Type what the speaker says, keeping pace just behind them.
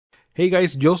Hey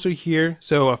guys, Joelster here.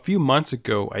 So a few months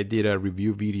ago, I did a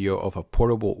review video of a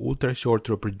portable ultra short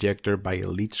throw projector by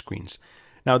Elite Screens.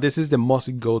 Now this is the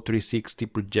MosicGO 360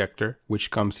 projector,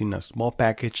 which comes in a small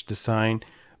package design,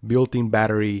 built-in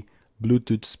battery,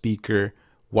 Bluetooth speaker,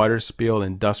 water spill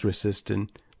and dust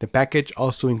resistant. The package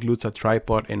also includes a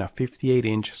tripod and a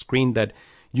 58-inch screen that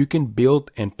you can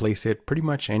build and place it pretty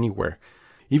much anywhere.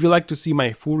 If you'd like to see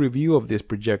my full review of this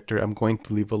projector, I'm going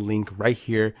to leave a link right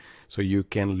here so you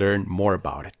can learn more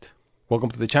about it.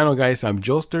 Welcome to the channel, guys. I'm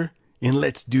Joelster, and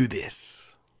let's do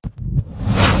this.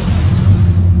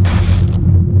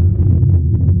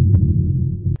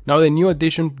 Now, the new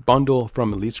edition bundle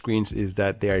from Elite Screens is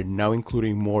that they are now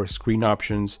including more screen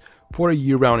options for a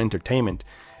year-round entertainment.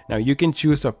 Now, you can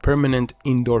choose a permanent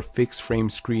indoor fixed frame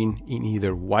screen in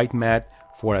either white matte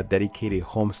for a dedicated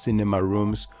home cinema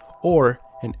rooms or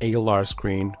an ALR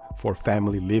screen for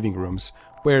family living rooms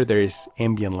where there is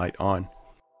ambient light on.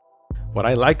 What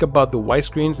I like about the white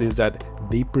screens is that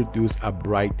they produce a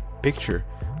bright picture.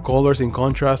 Colors and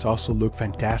contrast also look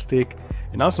fantastic,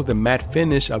 and also the matte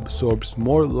finish absorbs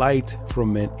more light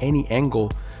from any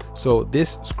angle, so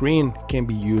this screen can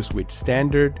be used with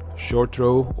standard, short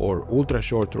throw or ultra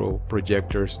short throw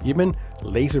projectors, even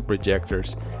laser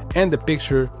projectors, and the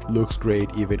picture looks great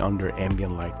even under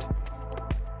ambient light.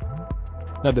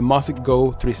 Now the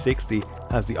MosicGO 360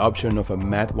 has the option of a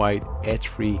matte white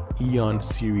edge-free Eon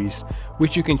series,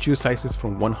 which you can choose sizes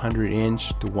from 100 inch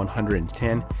to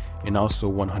 110 and also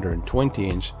 120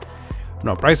 inch.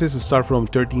 Now prices start from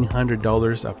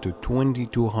 $1,300 up to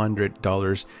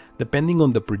 $2,200 depending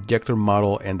on the projector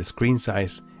model and the screen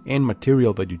size and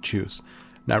material that you choose.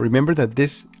 Now remember that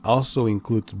this also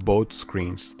includes both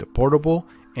screens, the portable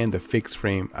and the fixed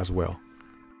frame as well.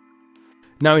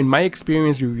 Now, in my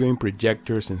experience reviewing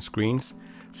projectors and screens,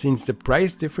 since the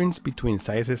price difference between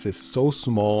sizes is so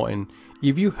small, and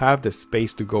if you have the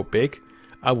space to go big,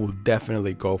 I will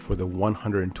definitely go for the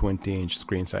 120-inch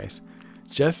screen size.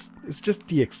 It's just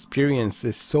the experience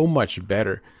is so much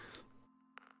better.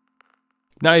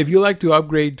 Now, if you like to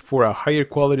upgrade for a higher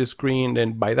quality screen,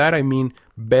 and by that I mean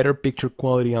better picture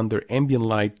quality under ambient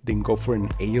light, then go for an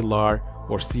ALR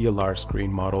or CLR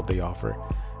screen model they offer.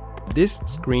 These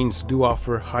screens do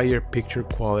offer higher picture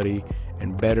quality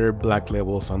and better black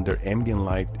levels under ambient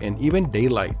light and even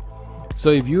daylight.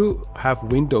 So if you have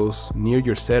windows near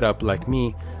your setup like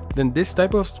me, then this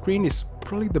type of screen is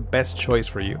probably the best choice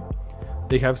for you.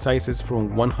 They have sizes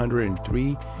from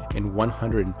 103 and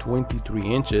 123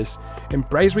 inches and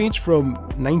price range from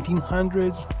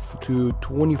 $1,900 to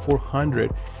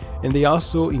 $2,400, and they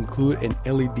also include an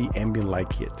LED ambient light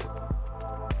kit.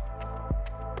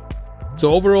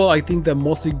 So overall, I think the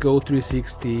MosicGO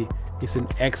 360 is an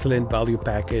excellent value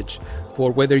package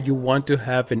for whether you want to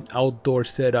have an outdoor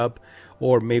setup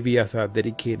or maybe as a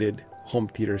dedicated home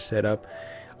theater setup.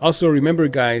 Also remember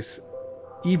guys,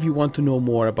 if you want to know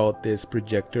more about this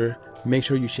projector, make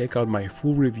sure you check out my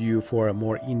full review for a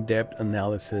more in-depth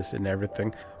analysis and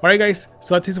everything. Alright guys,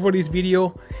 so that's it for this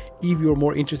video. If you're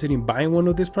more interested in buying one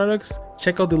of these products,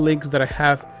 check out the links that I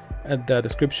have at the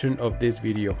description of this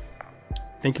video.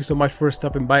 Thank you so much for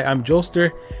stopping by. I'm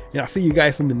Joelster, and I'll see you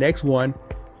guys in the next one.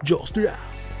 Joelster out.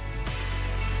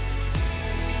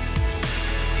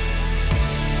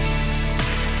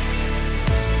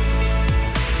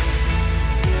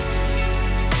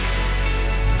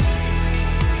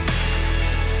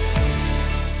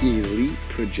 Elite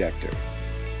Projector.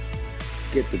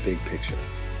 Get the big picture.